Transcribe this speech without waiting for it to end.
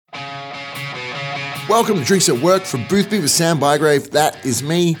Welcome to Drinks at Work from Boothby with Sam Bygrave. That is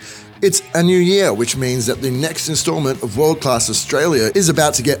me. It's a new year, which means that the next installment of World Class Australia is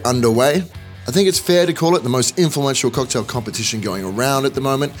about to get underway. I think it's fair to call it the most influential cocktail competition going around at the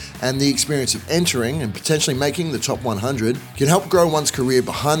moment, and the experience of entering and potentially making the top 100 can help grow one's career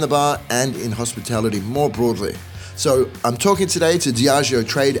behind the bar and in hospitality more broadly. So I'm talking today to Diageo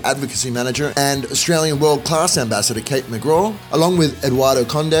Trade Advocacy Manager and Australian World Class Ambassador Kate McGraw, along with Eduardo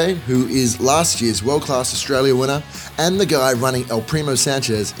Conde, who is last year's World Class Australia winner, and the guy running El Primo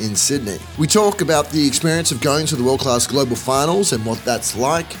Sanchez in Sydney. We talk about the experience of going to the World Class Global Finals and what that's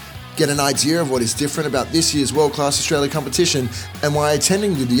like, get an idea of what is different about this year's World Class Australia competition, and why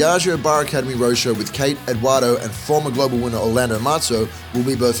attending the Diageo Bar Academy Roadshow with Kate, Eduardo, and former global winner Orlando Marzo will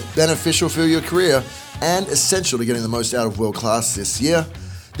be both beneficial for your career and essential to getting the most out of World Class this year.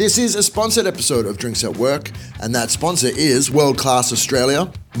 This is a sponsored episode of Drinks at Work, and that sponsor is World Class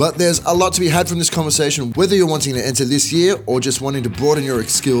Australia. But there's a lot to be had from this conversation, whether you're wanting to enter this year or just wanting to broaden your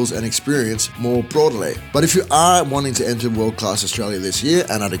skills and experience more broadly. But if you are wanting to enter World Class Australia this year,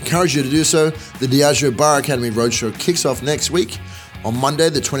 and I'd encourage you to do so, the Diageo Bar Academy Roadshow kicks off next week on Monday,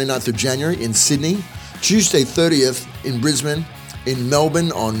 the 29th of January in Sydney, Tuesday 30th in Brisbane, in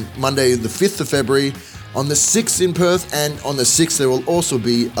Melbourne on Monday, the 5th of February, on the 6th in Perth, and on the 6th there will also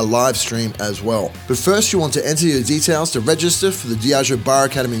be a live stream as well. But first you want to enter your details to register for the Diageo Bar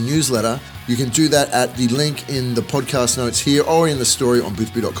Academy newsletter. You can do that at the link in the podcast notes here or in the story on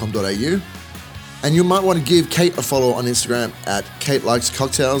boothby.com.au. And you might want to give Kate a follow on Instagram at Kate Likes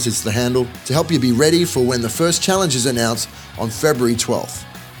Cocktails, it's the handle, to help you be ready for when the first challenge is announced on February 12th.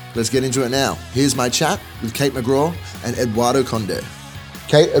 Let's get into it now. Here's my chat with Kate McGraw and Eduardo Conde.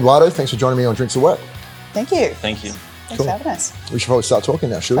 Kate, Eduardo, thanks for joining me on Drinks at Work. Thank you. Thank you. Thanks for having us. We should probably start talking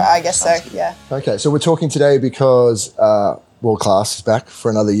now, should we? I guess so, yeah. Okay, so we're talking today because World Class is back for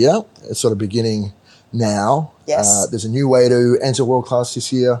another year. It's sort of beginning now. Yes. There's a new way to enter World Class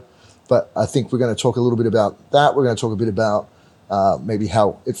this year, but I think we're going to talk a little bit about that. We're going to talk a bit about maybe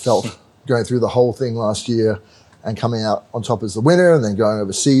how it felt going through the whole thing last year and coming out on top as the winner and then going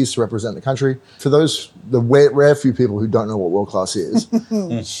overseas to represent the country. For those, the rare few people who don't know what World Class is,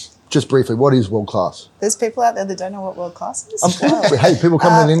 just briefly, what is World Class? There's people out there that don't know what World Class is. Hey, people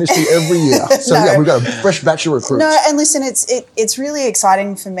come in the industry every year. So No. yeah, we've got a fresh batch of recruits. No, and listen, it's really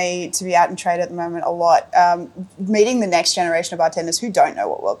exciting for me to be out in trade at the moment a lot, meeting the next generation of bartenders who don't know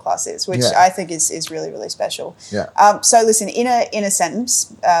what World Class is, which I think is really, really special. Yeah. So listen, in a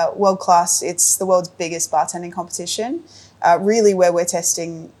sentence, World Class, it's the world's biggest bartending competition. Really where we're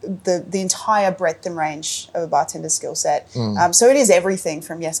testing the entire breadth and range of a bartender's skill set. So it is everything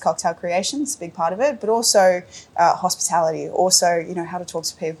from, yes, cocktail creation, it's a big part of it, but also hospitality, also, how to talk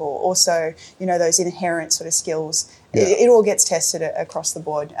to people, also, those inherent sort of skills. Yeah. It all gets tested across the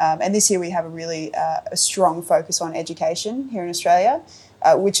board. And this year we have a really a strong focus on education here in Australia,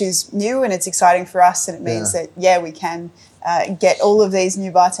 which is new and it's exciting for us, and it means that, we can get all of these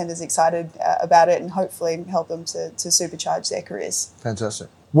new bartenders excited about it and hopefully help them to supercharge their careers. Fantastic.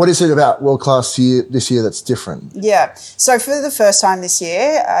 What is it about World Class this year that's different? Yeah. So for the first time this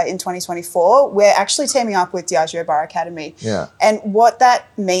year, in 2024, we're actually teaming up with Diageo Bar Academy. Yeah. And what that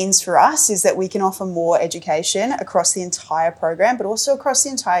means for us is that we can offer more education across the entire program, but also across the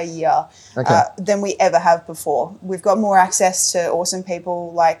entire year than we ever have before. We've got more access to awesome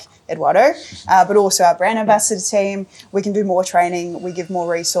people like Eduardo, but also our brand ambassador team. We can do more training, we give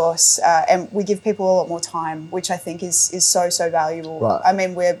more resource, and we give people a lot more time, which I think is so valuable. Right. I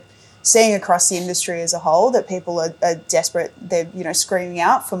mean, we're seeing across the industry as a whole that people are desperate. They're screaming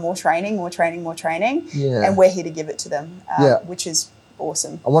out for more training. Yeah. And we're here to give it to them, which is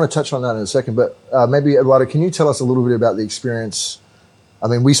awesome. I want to touch on that in a second, but maybe, Eduardo, can you tell us a little bit about the experience? I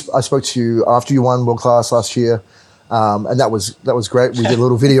mean, I spoke to you after you won World Class last year, and that was great. We did a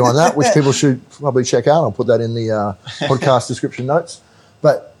little video on that, which people should probably check out. I'll put that in the podcast description notes.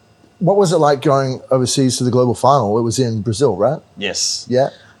 But what was it like going overseas to the global final? It was in Brazil, right? Yes. Yeah.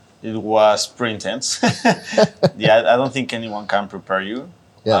 It was pretty intense. I don't think anyone can prepare you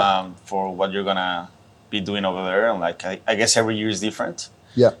for what you're gonna be doing over there. And I guess every year is different.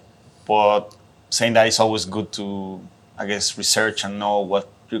 Yeah. But saying that, it's always good to, I guess, research and know what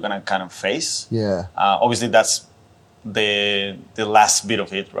you're gonna kind of face. Yeah. Obviously, that's the last bit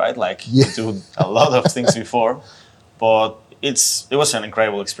of it, right? You do a lot of things before, but it was an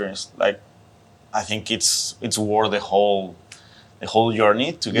incredible experience. I think it's worth the whole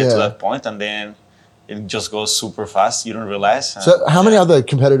journey to get to that point, and then it just goes super fast. You don't realize. So how many other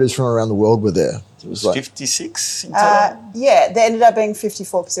competitors from around the world were there? It was 56 in total. There ended up being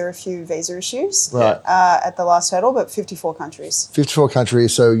 54 because there were a few visa issues at the last hurdle, but 54 countries. 54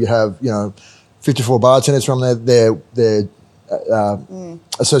 countries. So you have, 54 bartenders from their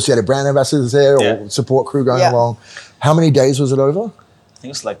associated brand ambassadors there or support crew going along. How many days was it over? I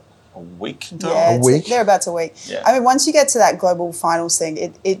think it's like a week in total. Yeah, A week? thereabouts a week. Yeah. I mean, once you get to that global finals thing,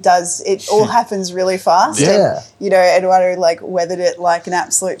 it all happens really fast. Yeah. And, you know, Eduardo like weathered it like an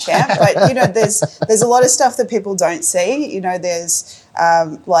absolute champ. But, you know, there's a lot of stuff that people don't see. You know, there's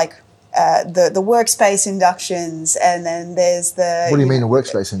the workspace inductions, and then there's the... What do you mean a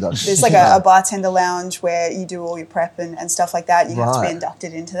workspace induction? There's like a bartender lounge where you do all your prep and stuff like that. You have to be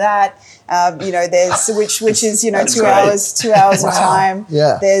inducted into that. You know, there's which is, you know, two hours of time.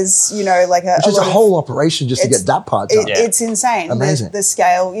 Yeah. There's, you know, like Which is a whole operation just to get that part done. It's insane. Amazing. The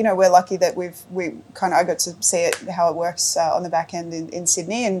scale, you know, we're lucky that I got to see it, how it works on the back end in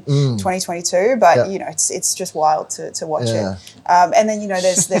Sydney in 2022. But, you know, it's just wild to watch it. And then, you know,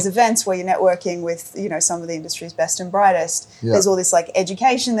 there's events where you're networking with, you know, some of the industry's best and brightest. Yeah. There's all this like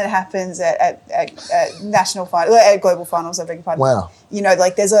education that happens at national finals, at global finals, I beg your pardon. Wow. You know,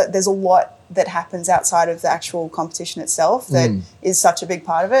 like there's a lot that happens outside of the actual competition itself that is such a big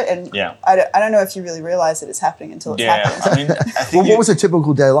part of it. And I don't know if you really realize that it's happening until it's happening. I mean, I think what was a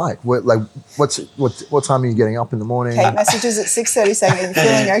typical day like? What time are you getting up in the morning? Kate messages at 6:30 saying, "Are you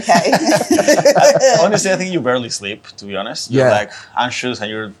feeling okay?" Honestly, I think you barely sleep, to be honest. You're like anxious and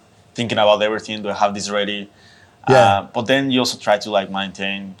you're thinking about everything. Do I have this ready? Yeah. But then you also try to like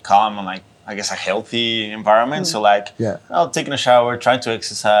maintain calm and like, I guess, a healthy environment. So like, taking a shower, trying to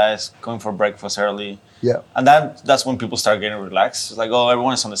exercise, going for breakfast early. Yeah. And that's when people start getting relaxed. It's like, oh,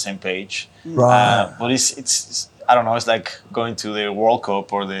 everyone's on the same page. Right. But it's I don't know, it's like going to the World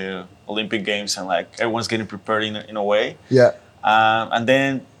Cup or the Olympic Games and like everyone's getting prepared in a way. Yeah. And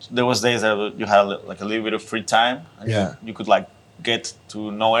then there was days that you had like a little bit of free time and you could like get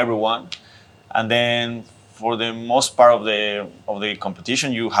to know everyone. And then for the most part of the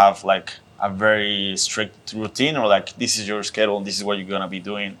competition, you have like a very strict routine, or like this is your schedule, this is what you're gonna be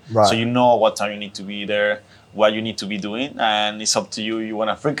doing. Right. So you know what time you need to be there, what you need to be doing, and it's up to you. You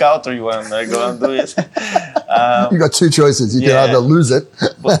wanna freak out or you wanna go and do it. You got two choices. You can either lose it.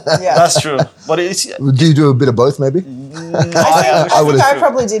 That's true. But do you do a bit of both, maybe? I think I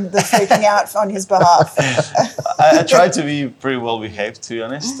probably did the freaking out on his behalf. I try to be pretty well behaved, to be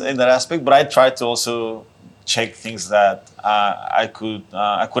honest, in that aspect. But I try to also check things that I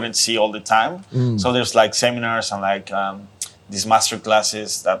couldn't see all the time. So there's like seminars and like these master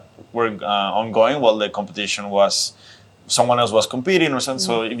classes that were ongoing while the competition was, someone else was competing or something.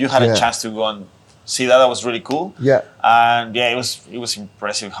 So if you had a chance to go and see that was really cool. Yeah. And it was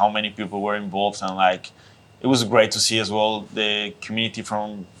impressive how many people were involved, and like it was great to see as well the community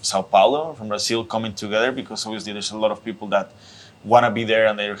from Sao Paulo, from Brazil, coming together, because obviously there's a lot of people that want to be there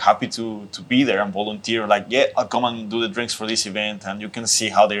and they're happy to be there and volunteer. Like, I'll come and do the drinks for this event, and you can see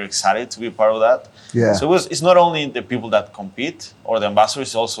how they're excited to be part of that. Yeah. So it's not only the people that compete or the ambassadors,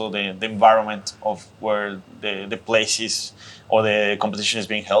 it's also the environment of where the place is or the competition is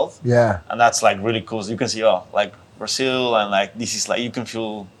being held. Yeah. And that's like really cool. So you can see, like Brazil, and like this is like, you can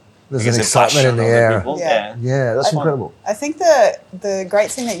feel there's an excitement in the air. Yeah, that's incredible. I think the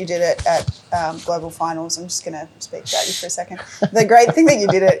great thing that you did at Global Finals, I'm just going to speak about you for a second. The great thing that you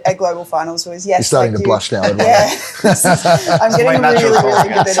did at Global Finals was, yes, you're starting to blush now. Yeah, I'm getting really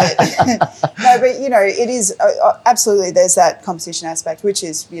good at it. No, but you know, it is absolutely, there's that competition aspect, which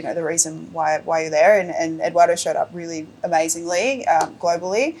is, you know, the reason why you're there, and Eduardo showed up really amazingly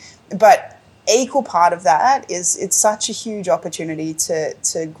globally, but equal part of that is it's such a huge opportunity to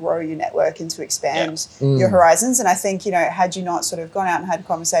grow your network and to expand your horizons. And I think, you know, had you not sort of gone out and had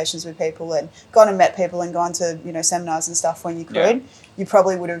conversations with people and gone and met people and gone to, you know, seminars and stuff when you could, you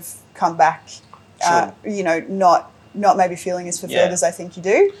probably would have come back, you know, not maybe feeling as fulfilled as I think you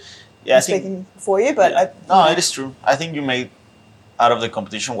do. Yeah, I'm speaking for you, but it is true. I think you made out of the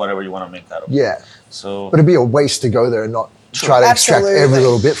competition whatever you want to make out of it. Yeah. So, but it'd be a waste to go there and not try to extract every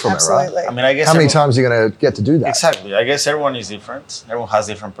little bit from it, right? I mean, I guess how many times are you going to get to do that? Exactly. I guess everyone is different. Everyone has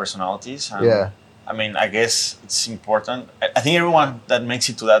different personalities. And I mean, I guess it's important. I think everyone that makes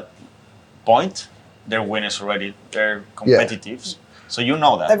it to that point, they're winners already. They're competitive. So you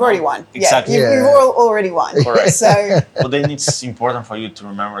know that. They've already won. Exactly. You've already won. Correct. So, but then it's important for you to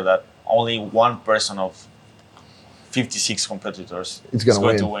remember that only one person of 56 competitors is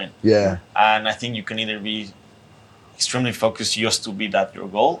going to win. Yeah. And I think you can either be extremely focused just to be that your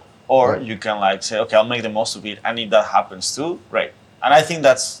goal, or you can like say, okay, I'll make the most of it, and if that happens too, great. And I think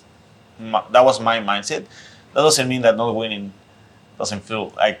that was my mindset. That doesn't mean that not winning doesn't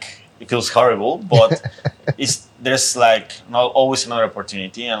feel like it feels horrible, but there's like not always another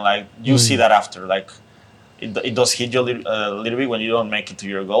opportunity, and like you see that after, like it does hit you a little bit when you don't make it to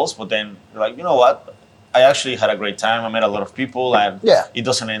your goals. But then you're like, you know what? I actually had a great time. I met a lot of people, and it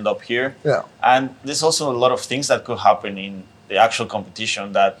doesn't end up here. Yeah. And there's also a lot of things that could happen in the actual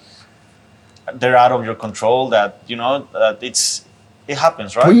competition that they're out of your control. That it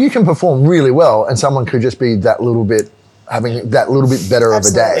happens, right? Well, you can perform really well, and someone could just be having that little bit better of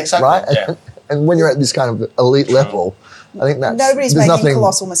a day, exactly. right? Yeah. And when you're at this kind of elite level, I think nobody's making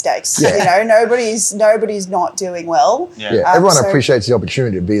colossal mistakes. Yeah. Nobody's not doing well. Yeah. Everyone appreciates the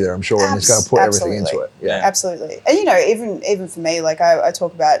opportunity to be there, I'm sure, and is going to put everything into it. Yeah, absolutely. And even for me, like I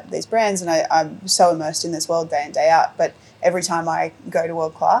talk about these brands, and I'm so immersed in this world day in day out. But every time I go to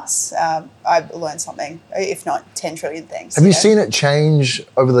World Class, I learn something, if not 10 trillion things. Have you seen it change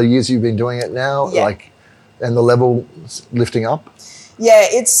over the years you've been doing it now? Yeah. And the level lifting up? Yeah,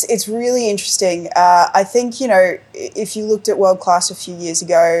 it's really interesting. I think, if you looked at World Class a few years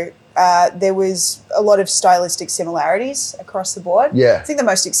ago, there was a lot of stylistic similarities across the board. Yeah. I think the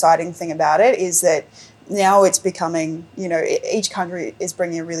most exciting thing about it is that now it's becoming, each country is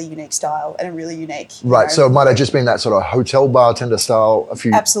bringing a really unique style and a really unique... Right, so it might have just been that sort of hotel bartender style a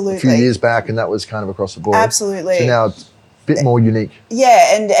few years back, and that was kind of across the board. Absolutely. So now it's a bit more unique.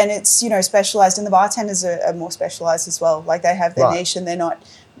 Yeah, and it's, specialised, and the bartenders are more specialised as well. Like, they have their niche, and they're not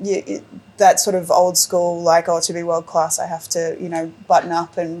that sort of old school, like, to be world class, I have to, button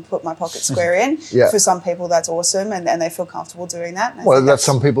up and put my pocket square in. Yeah. For some people, that's awesome, and they feel comfortable doing that. Well, that's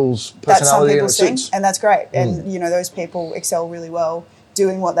some people's personality. That's some people's thing, and that's great. And, those people excel really well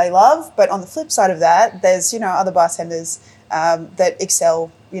doing what they love. But on the flip side of that, there's, other bartenders that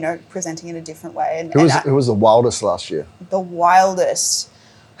excel, presenting in a different way. And who was the wildest last year? The wildest?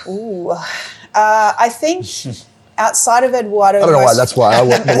 Ooh. I think... outside of Eduardo... I don't know why. That's why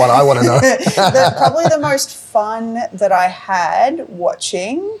the one I want to know. Probably the most fun that I had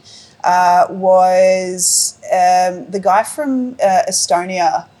watching was the guy from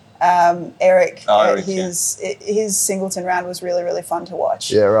Estonia, Eric. His singleton round was really, really fun to watch.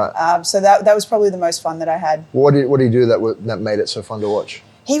 Yeah, right. So that was probably the most fun that I had. What did he do that made it so fun to watch?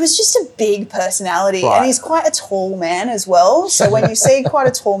 He was just a big personality, and he's quite a tall man as well. So when you see quite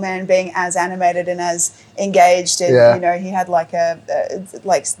a tall man being as animated and as engaged, and he had like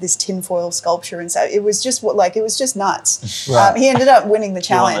this tinfoil sculpture, and so it was just nuts. Right. He ended up winning the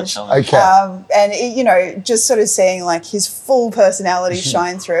challenge. Okay. And just sort of seeing like his full personality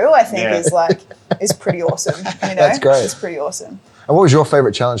shine through, I think is pretty awesome. That's great. It's pretty awesome. And what was your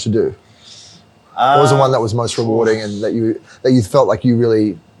favorite challenge to do? What was the one that was most rewarding and that you felt like you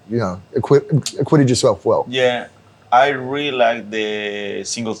really, acquitted yourself well? Yeah, I really liked the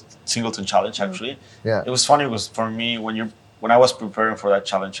singleton challenge, actually. Yeah. It was funny because for me, when I was preparing for that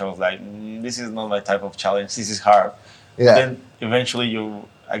challenge, I was like, this is not my type of challenge. This is hard. Yeah. But then eventually you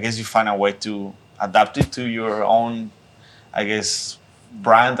find a way to adapt it to your own,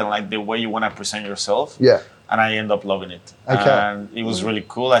 brand and like the way you want to present yourself. Yeah. And I end up loving it. Okay. And it was really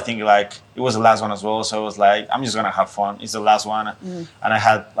cool. I think it was the last one as well. So I was like, I'm just going to have fun. It's the last one. And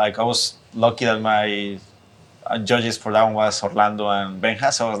I was lucky that my judges for that one was Orlando and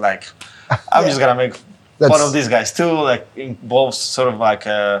Benja. So I was like, I'm just going to make fun of these guys too. Like, involves sort of like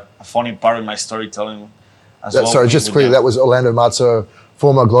a funny part in my storytelling as well. Sorry, just quickly, that was Orlando Mazzo,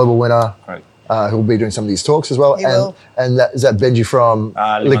 former global winner. Correct. Who will be doing some of these talks as well. And is that Benji from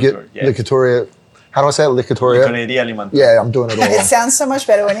Licatoria? How do I say it? Licatoria? Yeah, I'm doing it all. It sounds so much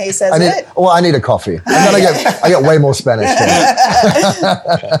better when he says it. Well, I need a coffee. And then I get way more Spanish.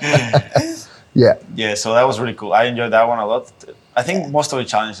 Yeah. Yeah, so that was really cool. I enjoyed that one a lot. I think most of the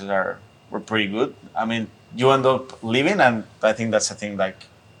challenges were pretty good. I mean, you end up leaving, and I think that's the thing. Like,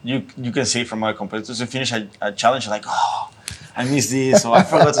 you can see from my competitors, you finish a challenge, you're like, oh, I missed this, so I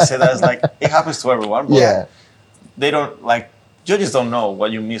forgot to say that. It's like, it happens to everyone, but they don't, judges don't know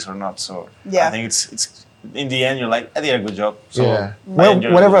what you miss or not. So I think it's in the end, you're like, I did a good job. So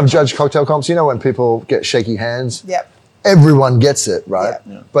whenever I've judged cocktail comps, when people get shaky hands, yep. everyone gets it, right?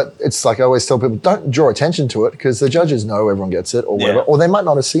 Yeah. But it's like I always tell people, don't draw attention to it because the judges know everyone gets it or whatever, or they might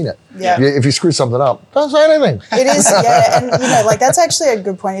not have seen it. Yeah. If you screw something up, don't say anything. It is, and that's actually a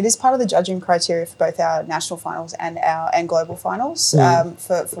good point. It is part of the judging criteria for both our national finals and global finals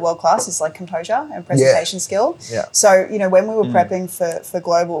for world class is like composure and presentation skill. Yeah. So when we were prepping for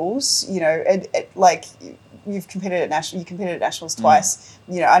globals, you've competed at nationals twice.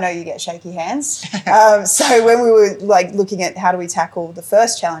 I know you get shaky hands. So when we were looking at how do we tackle the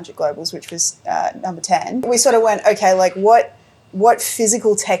first challenge at globals, which was number 10, we sort of went, okay, what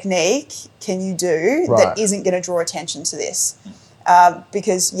physical technique can you do that isn't going to draw attention to this?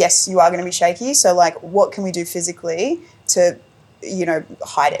 Because yes, you are going to be shaky. So what can we do physically to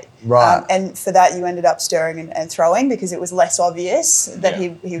hide it. Right. And for that, you ended up stirring and throwing because it was less obvious that he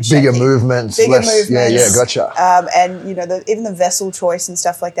was bigger shaking. movements. Bigger movements. Yeah, gotcha. And even the vessel choice and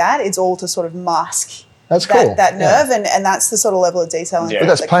stuff like that, it's all to sort of mask that's cool. that nerve, and that's the sort of level of detail. But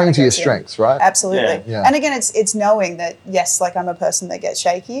that's playing to your strengths, right? Absolutely. Yeah. And again, it's knowing that, yes, like I'm a person that gets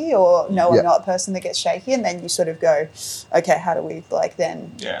shaky, or no, I'm not a person that gets shaky, and then you sort of go, okay, how do we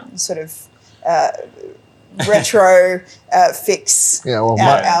then sort of retro fix. Yeah, well,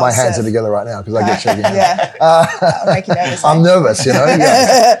 my hands are together right now because I get shaky. I'm making nervous. I'm nervous,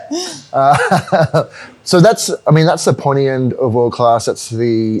 So that's the pointy end of world class. That's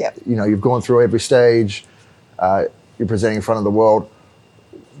the, you've gone through every stage. You're presenting in front of the world.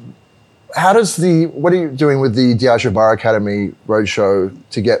 What are you doing with the Diageo Bar Academy roadshow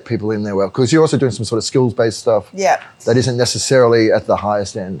to get people in there? Well, because you're also doing some sort of skills-based stuff. Yeah. That isn't necessarily at the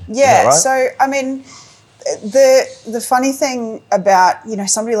highest end. Yeah. Right? So, the funny thing about,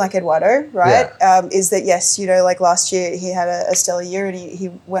 somebody like Eduardo, right, is that, yes, like last year he had a stellar year and he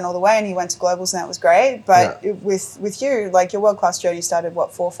went all the way and he went to globals and that was great. But with you, like your world-class journey started, 4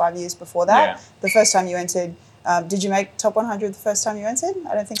 or 5 years before that? Yeah. The first time you entered, did you make top 100 the first time you entered?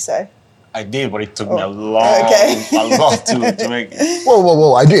 I don't think so. I did, but it took me a lot to make it.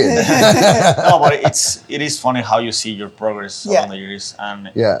 Whoa, I did. No, but it is funny how you see your progress along the years. And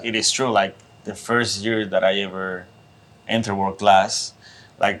it is true, like, the first year that I ever entered world class,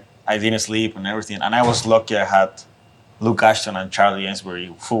 like I didn't sleep and everything. And I was lucky I had Luke Ashton and Charlie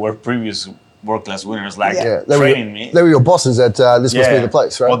Ainsbury, who were previous world class winners, training me. They were your bosses at This Must Be the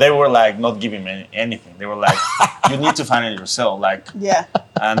Place, right? Well, they were like not giving me anything. They were like, you need to find it yourself.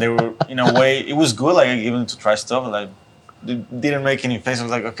 And they were, in a way, it was good. Like I gave them to try stuff. Like they didn't make any face. I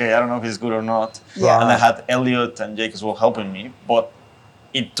was like, okay, I don't know if it's good or not. Yeah. And I had Elliot and Jake as well helping me, but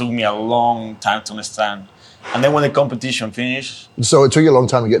it took me a long time to understand. And then when the competition finished... So it took you a long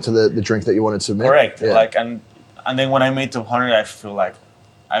time to get to the drink that you wanted to make? Correct. Yeah. And then when I made top 100, I feel like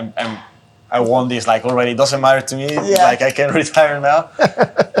I won this, already. It doesn't matter to me. Yeah. I can retire now.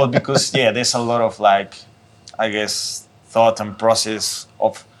 But because, there's a lot of, thought and process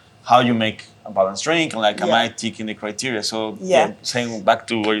of how you make a balanced drink and, am I ticking the criteria? So, saying back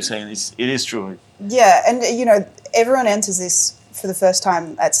to what you're saying, it is true. Yeah, and, everyone enters this for the first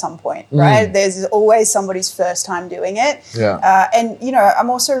time at some point, right? There's always somebody's first time doing it. Yeah. And, I'm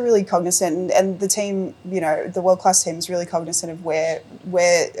also really cognizant, and the team, the world-class team is really cognizant of where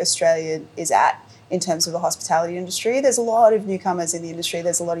Australia is at in terms of the hospitality industry. There's a lot of newcomers in the industry.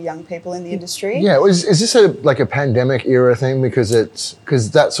 There's a lot of young people in the industry. Yeah. Is this a pandemic era thing? Because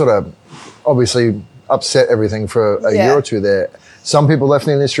that sort of obviously upset everything for a year or two there. Some people left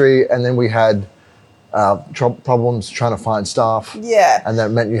the industry, and then we had problems trying to find staff. Yeah. And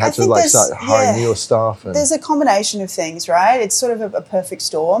that meant you had to start hiring newer staff. And there's a combination of things, right? It's sort of a perfect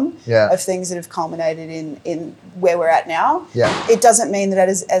storm of things that have culminated in where we're at now. Yeah. It doesn't mean that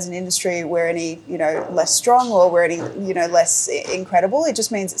as an industry we're any, less strong or we're any, less incredible. It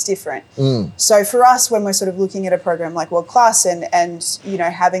just means it's different. So for us, when we're sort of looking at a program like World Class and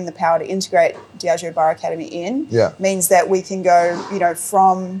having the power to integrate Diageo Bar Academy in means that we can go,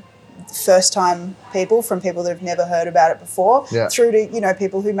 from first-time people, from people that have never heard about it before, through to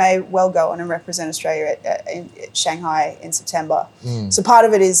people who may well go on and represent Australia at Shanghai in September. So part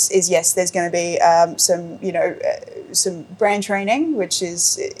of it is yes, there's going to be some brand training, which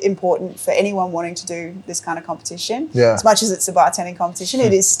is important for anyone wanting to do this kind of competition. Yeah. As much as it's a bartending competition,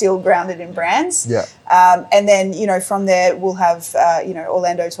 it is still grounded in brands. Yeah. And then from there we'll have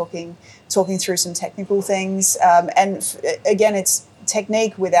Orlando talking through some technical things, and again it's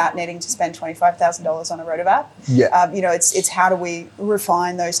technique without needing to spend $25,000 on a rotovap. Yeah. It's how do we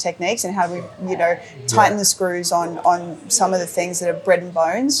refine those techniques and how do we, tighten the screws on some of the things that are bread and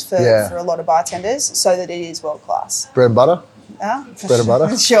bones for a lot of bartenders so that it is world class. Bread and butter? Bread and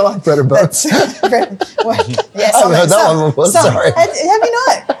butter? Sure. Bread and butter. Yes, I haven't heard that one before, sorry. Have you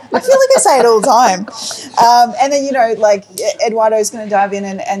not? I feel like I say it all the time. And then, Eduardo's going to dive in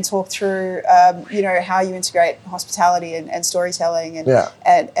and talk through, how you integrate hospitality and storytelling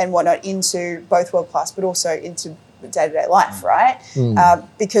and whatnot into both world class, but also into day-to-day life, right?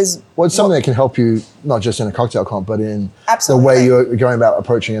 Because... Well, it's something that can help you, not just in a cocktail comp, but in the way you're going about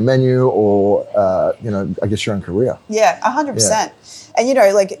approaching a menu or, I guess your own career. Yeah, 100%. Yeah. And,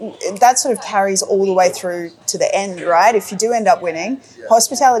 that sort of carries all the way through to the end, right? If you do end up winning,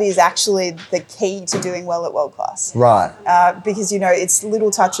 hospitality is actually the key to doing well at world class. Right. Because, it's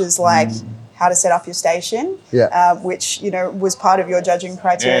little touches like how to set up your station, which, was part of your judging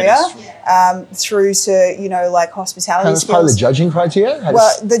criteria, through to, like hospitality That's skills. part of the judging criteria?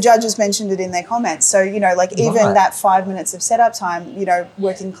 The judges mentioned it in their comments. So, even that 5 minutes of setup time,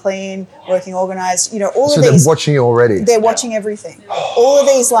 working clean, working organised, all so of these. they're watching you already? They're watching everything. All of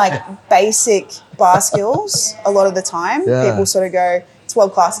these, basic bar skills, a lot of the time, people sort of go, it's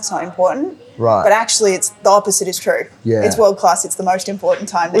world class, it's not important. Right. But actually, it's the opposite is true. Yeah. It's world class. It's the most important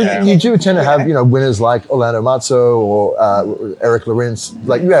time. That you do tend to have, winners like Orlando Mazzo or Eric Lorenz.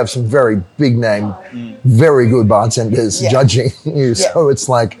 Like, you have some very big name, very good bartenders judging you. So it's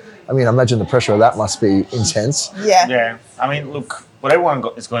like, I imagine the pressure of that must be intense. Yeah. Yeah. Look, what everyone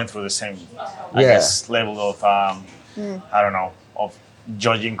is going through the same, I guess, level of, I don't know, of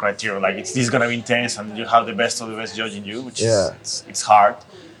judging criteria. Like, this is going to be intense, and you have the best of the best judging you, which is it's hard.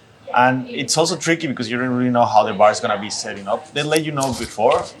 And it's also tricky because you don't really know how the bar is going to be setting up. They let you know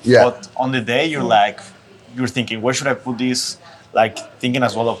before, but on the day you're thinking, where should I put this? Like, thinking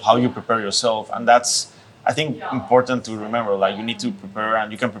as well of how you prepare yourself. And that's, I think, important to remember. Like, you need to prepare,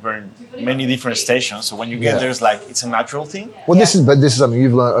 and you can prepare in many different stations. So when you get there, it's a natural thing. Well, this is something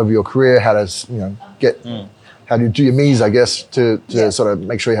you've learned over your career, how to, get... How do you do your Mies, I guess, to sort of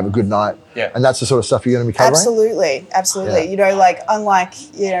make sure you have a good night. Yeah. And that's the sort of stuff you're going to be covering? Absolutely. Yeah. Unlike,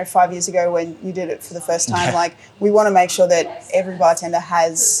 5 years ago when you did it for the first time, we want to make sure that every bartender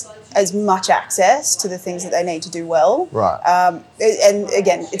has as much access to the things that they need to do well. Right. And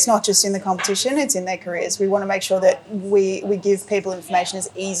again, it's not just in the competition, it's in their careers. We want to make sure that we give people information as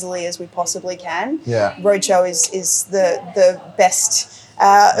easily as we possibly can. Yeah. Roadshow is the best...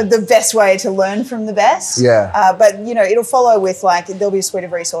 the best way to learn from the best. Yeah. But, it'll follow with, there'll be a suite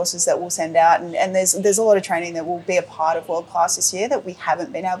of resources that we'll send out. And there's a lot of training that will be a part of World Class this year that we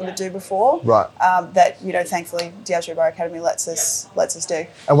haven't been able to do before. Right. That, thankfully, Diageo Bar Academy lets us do.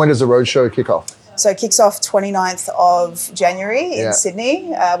 And when does the roadshow kick off? So it kicks off 29th of January in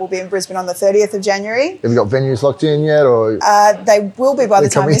Sydney. We'll be in Brisbane on the 30th of January. Have you got venues locked in yet? Or they will be by the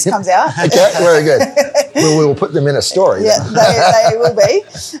time this comes out. Okay, very good. We'll put them in a story. Yeah, they will be.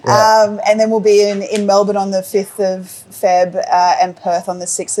 And then we'll be in Melbourne on the 5th of Feb and Perth on the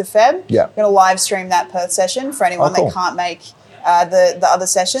 6th of Feb. Yeah. We're going to live stream that Perth session for anyone that can't make the other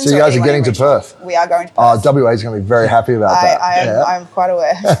sessions. So you guys are getting to Perth? We are going to Perth. WA is going to be very happy about that. I'm quite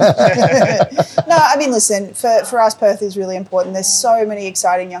aware. No, listen, for us, Perth is really important. There's so many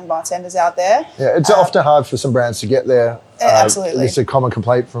exciting young bartenders out there. Yeah, it's often hard for some brands to get there. Absolutely. It's a common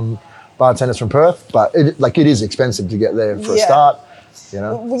complaint from bartenders from Perth, but it is expensive to get there for a start.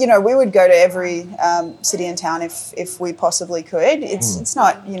 We would go to every city and town if we possibly could. It's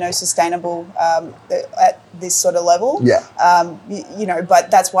not sustainable at this sort of level. Yeah. But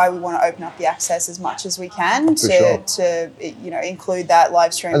that's why we want to open up the access as much as we can to include that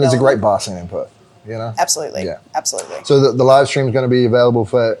live stream. And there's a great bar scene in Perth. Absolutely. Yeah. Absolutely. So the live stream is going to be available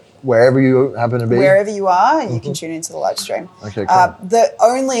for wherever you happen to be? Wherever you are, you can tune into the live stream. Okay, cool. The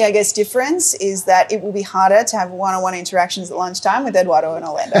only, difference is that it will be harder to have one-on-one interactions at lunchtime with Eduardo and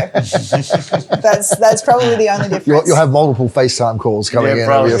Orlando. That's probably the only difference. You'll have multiple FaceTime calls coming in.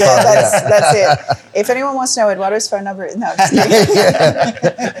 Probably. That's it. If anyone wants to know Eduardo's phone number, no, I'm just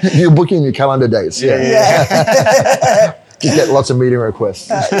kidding. You're booking your calendar dates. Yeah. You get lots of meeting requests.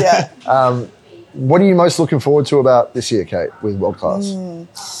 What are you most looking forward to about this year, Kate, with World Class?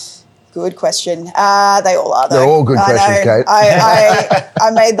 Good question. They all are, though. They're all good questions, Kate.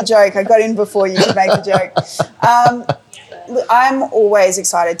 I made the joke. I got in before you could make the joke. I'm always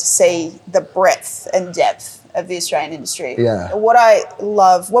excited to see the breadth and depth of the Australian industry. Yeah.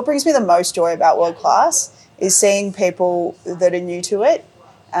 What brings me the most joy about World Class is seeing people that are new to it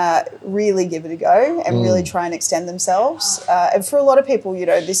really give it a go and really try and extend themselves. And for a lot of people,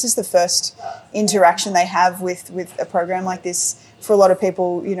 this is the first interaction they have with a program like this. For a lot of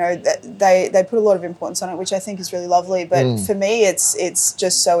people, they put a lot of importance on it, which I think is really lovely. But for me, it's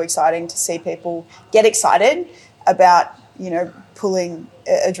just so exciting to see people get excited about, pulling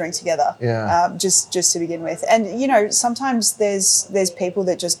a drink together. Yeah. Just to begin with. And, sometimes there's people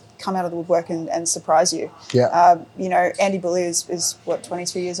that just come out of the woodwork and surprise you. Yeah. Andy Bully is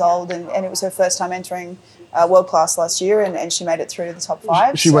 22 years old, and it was her first time entering World Class last year, and she made it through to the top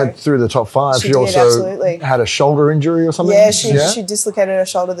 5. She went through the top 5. She also absolutely had a shoulder injury or something? Yeah, she dislocated her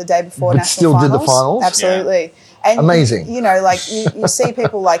shoulder the day before national still finals. Did the finals? Absolutely. And amazing. Like you see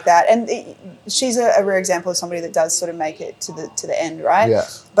people like that, and she's a rare example of somebody that does sort of make it to the end, right? Yeah.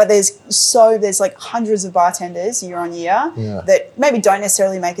 But there's like hundreds of bartenders year on year that maybe don't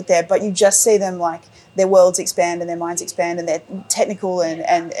necessarily make it there, but you just see them like their worlds expand and their minds expand and their technical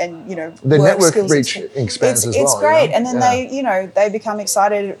and their work network skills reach expands as well. It's great, and then they become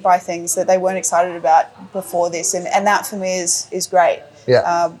excited by things that they weren't excited about before this, and that for me is great.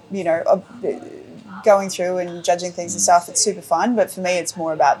 Yeah. Going through and judging things and stuff, it's super fun. But for me, it's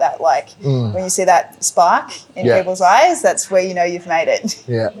more about that, like when you see that spark in people's eyes, that's where you know you've made it.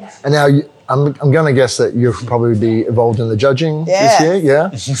 Yeah. And now I'm going to guess that you'll probably be involved in the judging this year.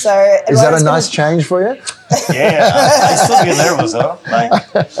 Yeah. So is that a nice change for you? Yeah, I still get nervous though.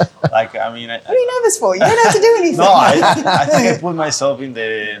 Like I mean, what are you nervous for? You don't have to do anything. No, I think I put myself in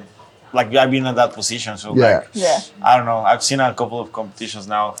the. Like I've been in that position, so I don't know. I've seen a couple of competitions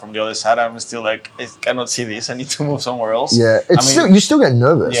now from the other side. I'm still like, I cannot see this. I need to move somewhere else. Yeah, you still get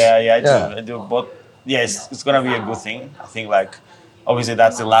nervous. Yeah, I do. But yeah, it's gonna be a good thing. I think like obviously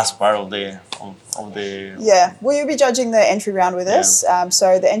that's the last part of the. Yeah, well, you'll be judging the entry round with us.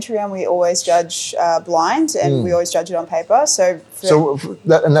 So the entry round we always judge blind, and we always judge it on paper. So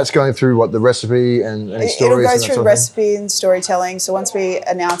that's going through what the recipe and any stories. It'll go through recipe and storytelling. So once we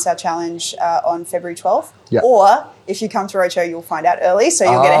announce our challenge on February 12th, yeah. Or if you come to Roadshow, you'll find out early, so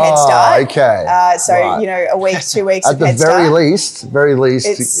you'll get a head start. Okay. So a week, 2 weeks. At the very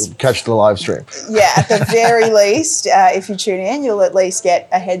least, catch the live stream. Yeah, at the very least, if you tune in, you'll at least get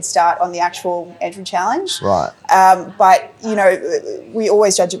a head start on the actual entry challenge. Right. But we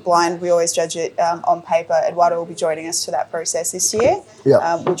always judge it blind. We always judge it on paper. Eduardo will be joining us to that process this year,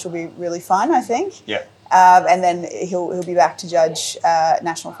 which will be really fun, I think. Yeah. And then he'll be back to judge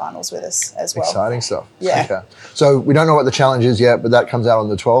national finals with us as well. Exciting stuff. Yeah. Okay. So we don't know what the challenge is yet, but that comes out on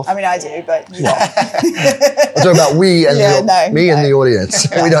the 12th. I mean, I do, but I'm talking about we and and the audience.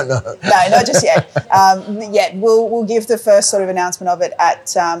 We don't know. No, not just yet. We'll give the first sort of announcement of it at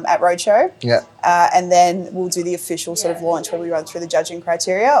Roadshow. Yeah. And then we'll do the official sort of launch where we run through the judging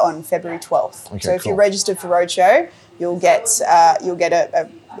criteria on February 12th. Okay, so if you're registered for Roadshow, you'll get a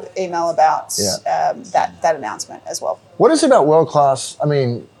email about that announcement as well. What is it about World Class? I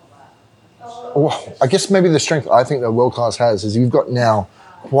mean, I guess maybe the strength I think that World Class has is you've got now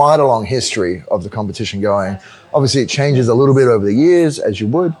quite a long history of the competition going. Obviously, it changes a little bit over the years, as you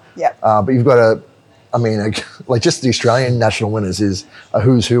would. Yeah. But you've got just the Australian national winners is a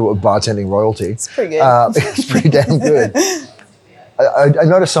who's who of bartending royalty. It's pretty good. It's pretty damn good. I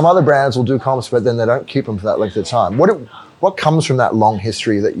noticed some other brands will do comps, but then they don't keep them for that length of time. What comes from that long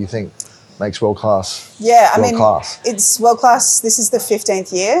history that you think makes World Class? Yeah, it's World Class. This is the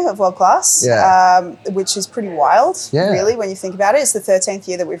 15th year of World Class, which is pretty wild, really, when you think about it. It's the 13th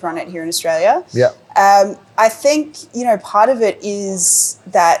year that we've run it here in Australia. Yeah. I think, part of it is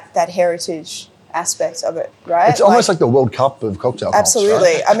that heritage aspect of it, right? It's almost like the World Cup of cocktail comps,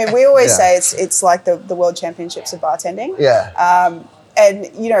 absolutely. right? I mean, we always say it's like the World Championships of bartending. Yeah.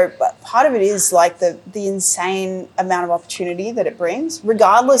 And, part of it is like the insane amount of opportunity that it brings,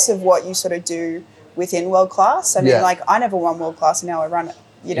 regardless of what you sort of do within World Class. I mean, like I never won World Class and now I run it,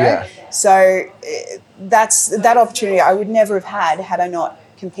 Yeah. So that opportunity I would never have had I not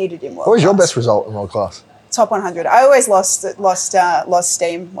competed in World Class. What was your best result in World Class? Top 100. I always lost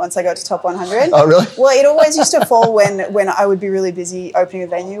steam once I got to top 100. Oh, really? Well, it always used to fall when I would be really busy opening a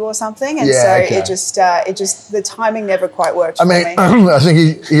venue or something, and it just the timing never quite worked for me. I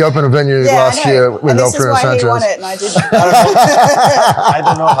think he opened a venue last year with El Primo Sanchez. This is why he won it, and I didn't. I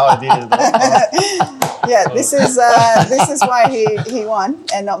don't know how I did it though. Yeah, this is why he won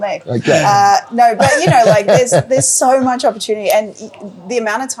and not me. Okay. No, but there's so much opportunity, and the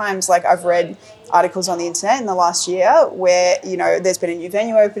amount of times I've read articles on the internet in the last year where there's been a new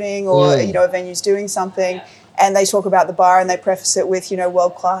venue opening or a venue's doing something, and they talk about the bar and they preface it with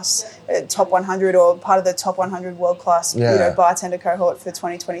world class top 100 or part of the top 100 world class bartender cohort for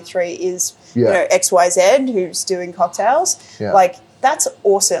 2023 is XYZ who's doing cocktails. That's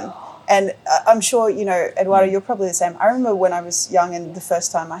awesome. And I'm sure Eduardo, you're probably the same. I remember when I was young and the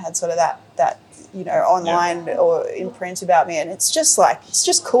first time I had sort of that online or in print about me, and it's just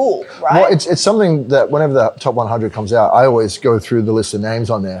cool, right? Well, it's something that whenever the top 100 comes out, I always go through the list of names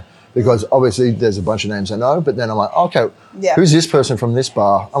on there because obviously there's a bunch of names I know, but then I'm like, okay, Yeah. who's this person from this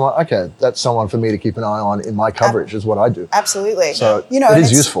bar? I'm like, okay, that's someone for me to keep an eye on in my coverage is what I do. Absolutely. So you know, it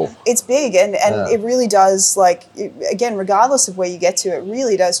is useful. It's big, and it really does, like, again, regardless of where you get to, it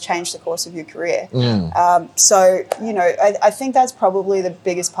really does change the course of your career. So, you know, I think that's probably the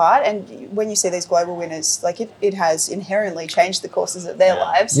biggest part. And when you see these global winners, like it has inherently changed the courses of their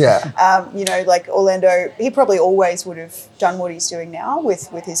lives. Yeah. You know, like Orlando, he probably always would have done what he's doing now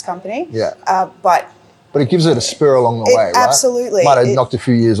with his company. Yeah. But it gives it a spur along the way, right? Absolutely. Might have knocked a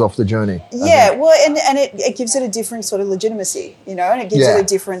few years off the journey. Yeah, well, and it gives it a different sort of legitimacy, you know, and it gives it a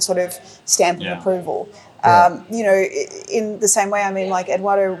different sort of stamp of approval. You know, in the same way, I mean, like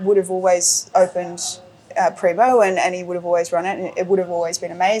Eduardo would have always opened Primo and he would have always run it, and it would have always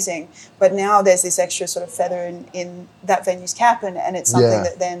been amazing. But now there's this extra sort of feather in that venue's cap, and it's something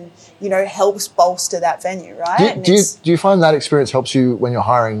that then, you know, helps bolster that venue, right? Do you find that experience helps you when you're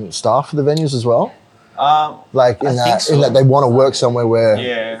hiring staff for the venues as well? Like in that they want to work somewhere where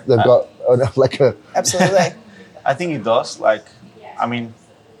they've got like a... Absolutely. I think it does. Like, I mean,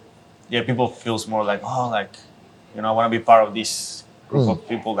 people feels more like, oh, like, you know, I want to be part of this group of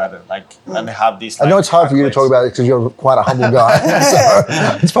people that are like, and they have this. Like, I know it's hard for you to talk about it because you're quite a humble guy.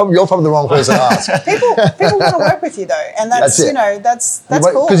 So you're probably the wrong person to ask. People want to work with you though, and that's you know that's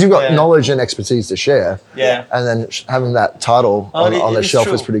cool because you've got knowledge and expertise to share. Yeah, and then having that title on the shelf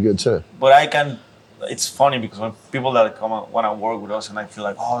is pretty good too. But it's funny because when people that come want to work with us, and I feel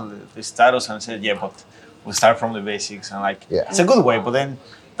like, oh, this titles, and I said, yeah, but we start from the basics, and like it's a good way. But then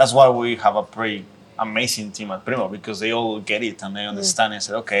that's why we have a pretty amazing team at Primo, because they all get it and they understand and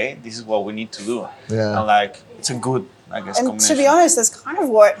say, okay, this is what we need to do. Yeah. And like, it's a good, I guess, and combination. to be honest, that's kind of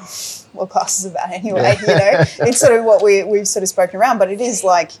what class is about anyway, you know. It's sort of what we've sort of spoken around, but it is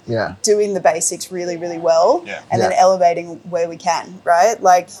like doing the basics really, really well and then elevating where we can, right?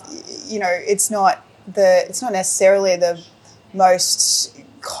 Like, you know, it's not necessarily the most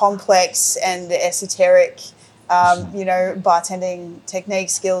complex and esoteric you know, bartending technique,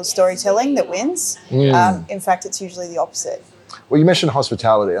 skills, storytelling that wins. In fact, it's usually the opposite. Well, you mentioned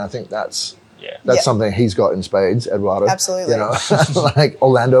hospitality, and I think that's something he's got in spades, Eduardo. Absolutely. You know, like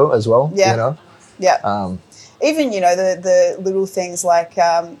Orlando as well. Yeah. You know. Yeah. Even, you know, the little things like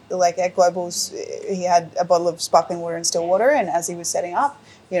at Global's, he had a bottle of sparkling water and still water, and as he was setting up,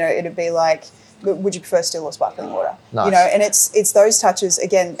 you know, it'd be like, would you prefer still or sparkling water? Nice. You know, and it's those touches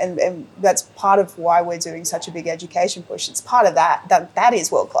again, and that's part of why we're doing such a big education push. It's part of that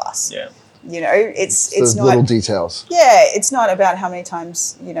is world class. Yeah. You know, it's not little details. Yeah, it's not about how many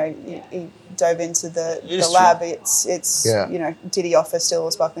times, you know, you dove into the lab. True. It's you know, did he offer still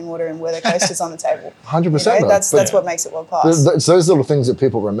or sparkling water and were there coasters on the table? 100%. You know, that's what makes it world class. It's those little things that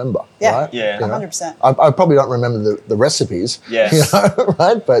people remember. Right? Yeah, 100%. I probably don't remember the recipes. Yes. You know,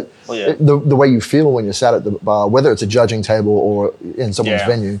 right? But the way you feel when you're sat at the bar, whether it's a judging table or in someone's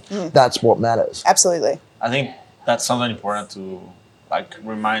venue, that's what matters. Absolutely. I think that's something important to like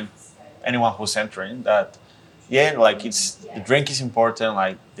remind anyone who's entering that, like it's the drink is important,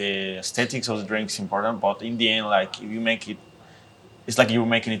 like the aesthetics of the drink is important, but in the end, like if you make it, it's like you're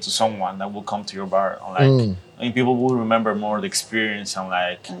making it to someone that will come to your bar, and like I mean, people will remember more the experience, and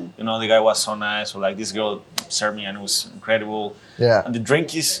like you know, the guy was so nice, or like this girl served me and it was incredible. Yeah, and the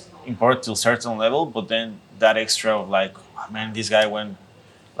drink is important to a certain level, but then that extra of like, oh, man, this guy went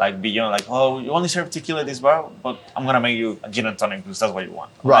like beyond, like, oh, you only serve tequila at this bar, but I'm gonna make you a gin and tonic because that's what you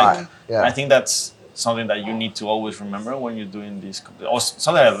want. Right. Like, I think that's something that you need to always remember when you're doing this. Or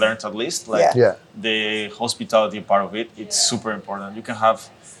something I learned at least, like the hospitality part of it. It's super important. You can have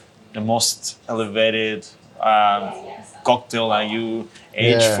the most elevated cocktail that you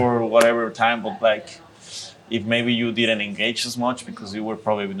age for whatever time, but like if maybe you didn't engage as much because you were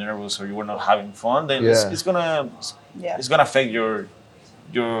probably nervous or you were not having fun, then it's gonna affect your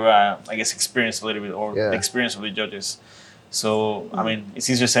I guess experience a little bit, or the experience of the judges. So I mean, it's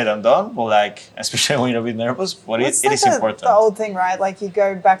easier said than done, but like especially when you're a bit nervous, but it is important. The old thing, right? Like you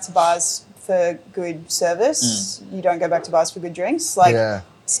go back to bars for good service, you don't go back to bars for good drinks. Like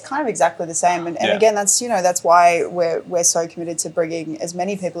it's kind of exactly the same. And again, that's, you know, that's why we're so committed to bringing as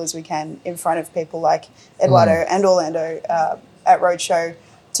many people as we can in front of people like Eduardo and Orlando at Roadshow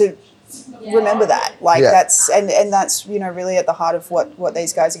to remember that. Like that's and that's, you know, really at the heart of what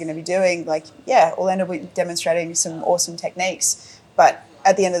these guys are going to be doing. Like, Orlando will be demonstrating some awesome techniques, but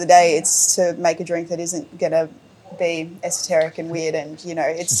at the end of the day, it's to make a drink that isn't going to be esoteric and weird, and, you know,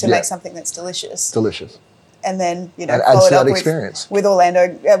 it's to make something that's delicious. And then, you know, and follow it up experience with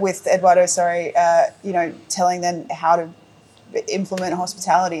Orlando, with Eduardo, you know, telling them how to implement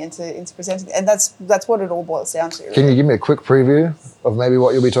hospitality into presenting, and that's what it all boils down to. Really. Can you give me a quick preview of maybe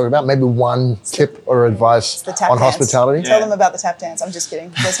what you'll be talking about? Maybe one tip or advice on hospitality? Tell them about the tap dance. I'm just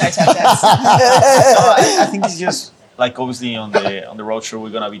kidding. There's no tap dance. I think it's just like obviously on the roadshow we're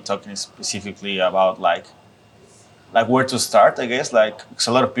gonna be talking specifically about like where to start. I guess like because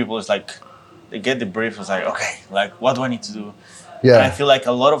a lot of people is like they get the brief. It's like okay, like what do I need to do? Yeah. And I feel like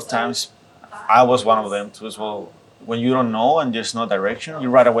a lot of times I was one of them too as well. When you don't know and there's no direction, you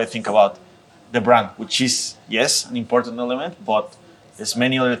right away think about the brand, which is, yes, an important element, but there's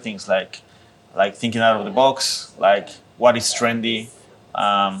many other things like thinking out of the box, like what is trendy,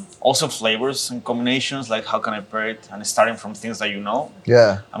 also flavors and combinations, like how can I pair it, and starting from things that you know.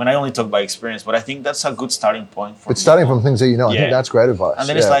 Yeah. I mean, I only talk by experience, but I think that's a good starting point. But starting from things that you know, I think that's great advice. And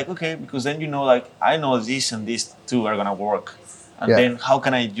then it's like, okay, because then you know, like, I know this and these two are going to work. And then how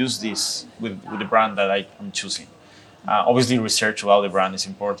can I use this with the brand that I'm choosing? Obviously, research about the brand is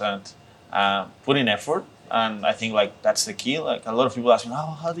important. Put in effort, and I think like that's the key. Like a lot of people ask me,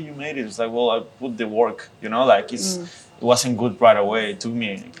 "Oh, how do you make it?" It's like, well, I put the work. You know, like it wasn't good right away. It took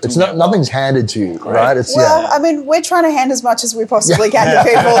me. It's not nothing's handed to you, right? It's I mean, we're trying to hand as much as we possibly can to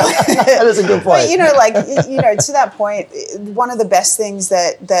people. That is a good point. But, to that point, one of the best things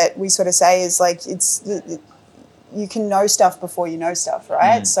that we sort of say is like you can know stuff before you know stuff,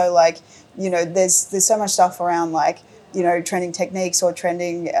 right? So like, there's so much stuff around like, trending techniques or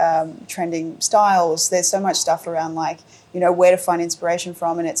trending styles. There's so much stuff around like, where to find inspiration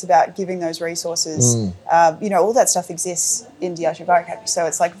from, and it's about giving those resources. All that stuff exists in Diageo Bar Academy. So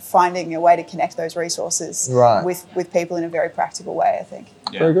it's like finding a way to connect those resources with people in a very practical way, I think.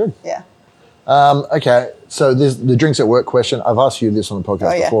 Yeah. Very good. Yeah. Okay, so there's the drinks at work question. I've asked you this on the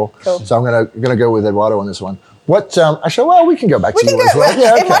podcast before, cool. So I'm gonna go with Eduardo on this one. What? Actually, well, we can go back to you as well.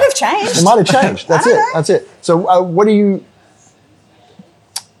 Yeah, okay. It might have changed. It might have changed. That's it. So, what do you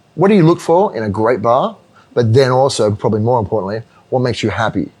look for in a great bar? But then also, probably more importantly, what makes you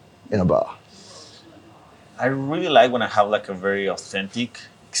happy in a bar? I really like when I have like a very authentic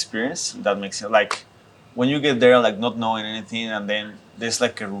experience. That makes sense. Like when you get there, like not knowing anything, and then there's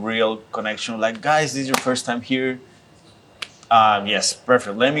like a real connection. Like, guys, this is your first time here. Yes,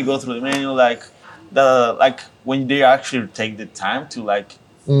 perfect. Let me go through the menu. Like when they actually take the time to like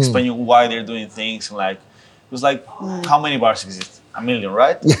explain you why they're doing things, and like it was like how many bars exist? 1 million,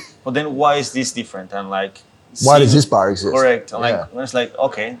 right? But then why is this different? And like why does this bar exist? Correct. And like when it's like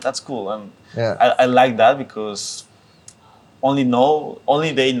okay, that's cool, and I like that because only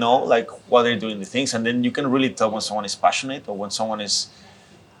they know like what they're doing the things, and then you can really tell when someone is passionate or when someone is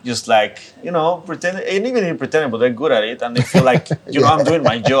just like pretending, and even pretending, but they're good at it, and they feel like I'm doing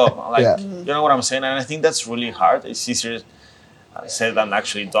my job. Like you know what I'm saying, and I think that's really hard. It's easier said than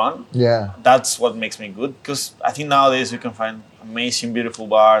actually done. Yeah, that's what makes me good, because I think nowadays you can find amazing, beautiful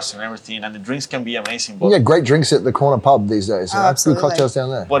bars and everything, and the drinks can be amazing. But great drinks at the corner pub these days. Good cocktails down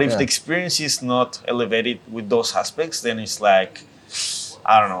there. But if the experience is not elevated with those aspects, then it's like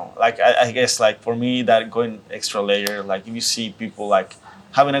I don't know. Like I guess like for me that going extra layer, like if you see people like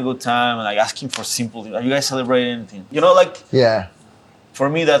having a good time and like asking for simple things. Are you guys celebrating anything? For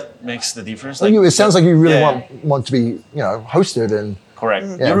me, that makes the difference. Like, it sounds like you really want to be, hosted and correct.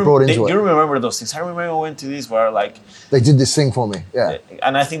 Brought into it. You remember those things. I remember I went to this bar, like they did this thing for me. Yeah,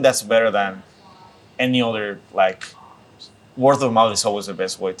 and I think that's better than any other like word of mouth is always the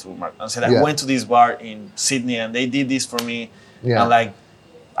best way to market. And said I went to this bar in Sydney and they did this for me. Yeah, and like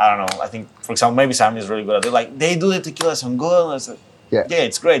I don't know. I think for example, maybe Sam is really good at it. Like they do the tequila so good. And I said, yeah,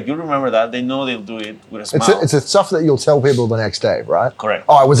 it's great. You remember that. They know they'll do it with a smile. It's stuff that you'll tell people the next day, right? Correct.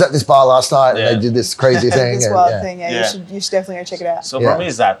 Oh, I was at this bar last night and they did this crazy thing. This wild thing. Yeah. You should definitely go check it out. So for me,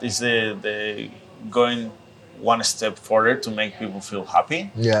 it's the going one step further to make people feel happy.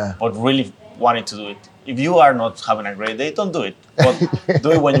 Yeah. But really wanting to do it. If you are not having a great day, don't do it. But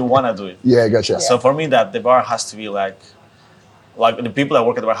do it when you want to do it. Yeah, gotcha. Yeah. So for me, that the bar has to be like the people that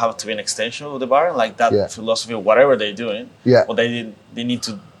work at the bar have to be an extension of the bar, like that philosophy of whatever they're doing. Yeah. But they need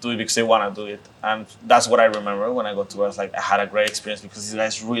to do it because they want to do it. And that's what I remember when I got to bars. Like I had a great experience because these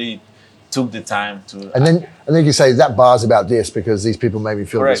guys really took the time to. And then you say that bar's about this because these people made me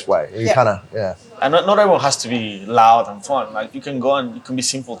feel this way. You kind of And not everyone has to be loud and fun. Like you can go and it can be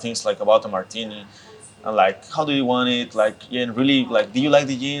simple things like about a martini, and like how do you want it? Like and really like do you like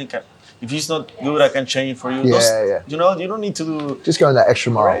the gin? If it's not good, I can change it for you. You don't need to do. Just going that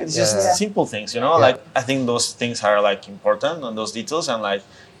extra mile. Right? It's just simple things, Like I think those things are like important and those details, and like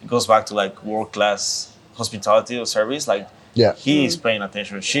it goes back to like world class hospitality or service. Like he is paying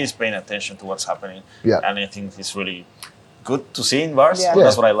attention, she is paying attention to what's happening. Yeah. And I think it's really good to see in bars. Yeah.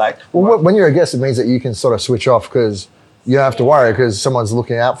 That's what I like. Well, when you're a guest, it means that you can sort of switch off because you don't have to worry because someone's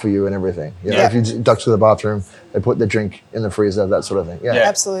looking out for you and everything. You know, Yeah. if you duck to the bathroom, they put the drink in the freezer, that sort of thing. Yeah,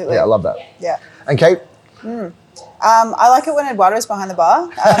 Absolutely. Yeah, I love that. Yeah. And Kate? I like it when Eduardo's behind the bar.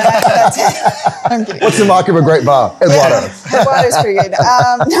 I'm kidding. What's the mark of a great bar? Eduardo. Yeah, Eduardo's pretty good.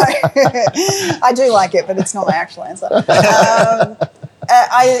 No, I do like it, but it's not my actual answer.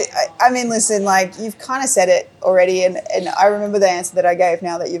 I mean, listen, like you've kind of said it already, and I remember the answer that I gave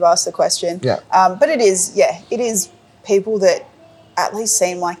now that you've asked the question. Yeah. But it is people that at least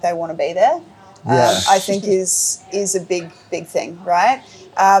seem like they want to be there. Yeah. I think is a big thing, right?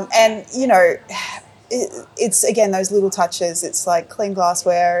 And you know, it's again those little touches. It's like clean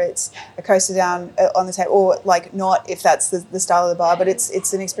glassware. It's a coaster down on the table, or like not if that's the style of the bar. But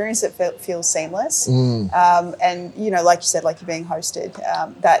it's an experience that feels seamless. And you know, like you said, like you're being hosted.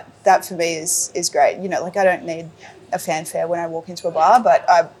 That for me is great. You know, like I don't need a fanfare when I walk into a bar, but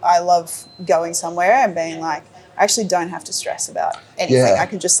I love going somewhere and being like, I actually don't have to stress about anything. Yeah. I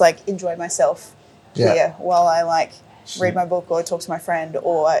can just like enjoy myself here while I like read my book or talk to my friend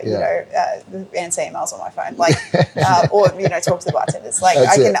or you know answer emails on my phone, like or you know talk to the bartenders. Like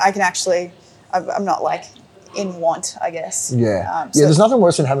I can actually, I'm not like in want, I guess. Yeah, there's nothing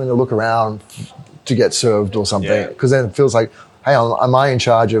worse than having to look around to get served or something, because then it feels like, hey, am I in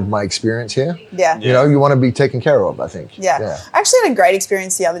charge of my experience here? Yeah. You know, you want to be taken care of, I think. Yeah. I actually had a great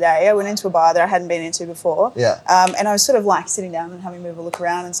experience the other day. I went into a bar that I hadn't been into before. Yeah. And I was sort of like sitting down and having a bit of a look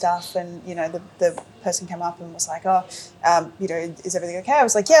around and stuff. And, you know, the person came up and was like, oh, you know, is everything okay? I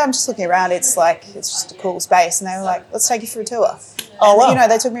was like, yeah, I'm just looking around. It's like, it's just a cool space. And they were like, let's take you for a tour. Oh, wow. You know,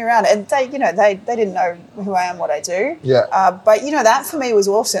 they took me around and they, you know, they didn't know who I am, what I do. Yeah. But, you know, that for me was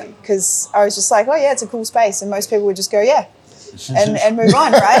awesome because I was just like, oh, yeah, it's a cool space. And most people would just go, yeah. And move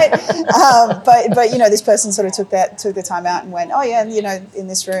on, right? But you know, this person sort of took the time out and went, oh yeah, you know, in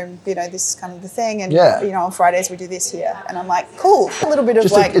this room, you know, this is kind of the thing, and you know, on Fridays we do this here, and I'm like, cool, a little bit of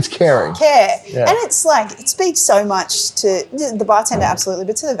just like it's caring, and it's like it speaks so much to the bartender, absolutely,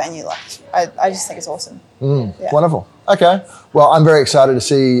 but to the venue, like I just think it's awesome. Wonderful. Okay, well, I'm very excited to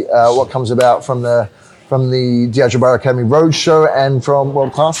see what comes about from the Diageo Bar Academy Roadshow and from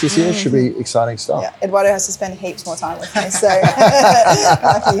World Class this year. Should be exciting stuff. Yeah, Eduardo has to spend heaps more time with me, so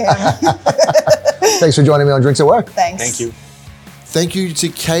lucky him. Thanks for joining me on Drinks at Work. Thanks. Thank you. Thank you to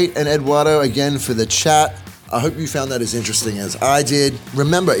Kate and Eduardo again for the chat. I hope you found that as interesting as I did.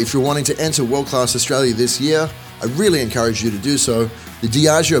 Remember, if you're wanting to enter World Class Australia this year, I really encourage you to do so. The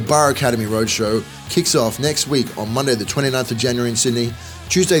Diageo Bar Academy Roadshow kicks off next week on Monday the 29th of January in Sydney,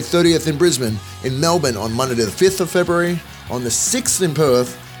 Tuesday 30th in Brisbane, in Melbourne on Monday the 5th of February, on the 6th in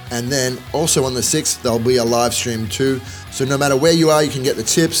Perth, and then also on the 6th there'll be a live stream too. So no matter where you are, you can get the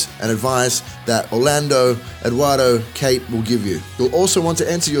tips and advice that Orlando, Eduardo, Kate will give you. You'll also want to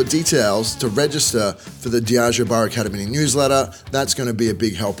enter your details to register for the Diageo Bar Academy newsletter. That's going to be a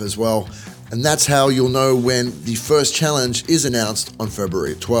big help as well. And that's how you'll know when the first challenge is announced on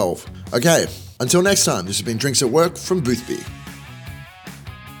February 12. Okay, until next time, this has been Drinks at Work from Boothby.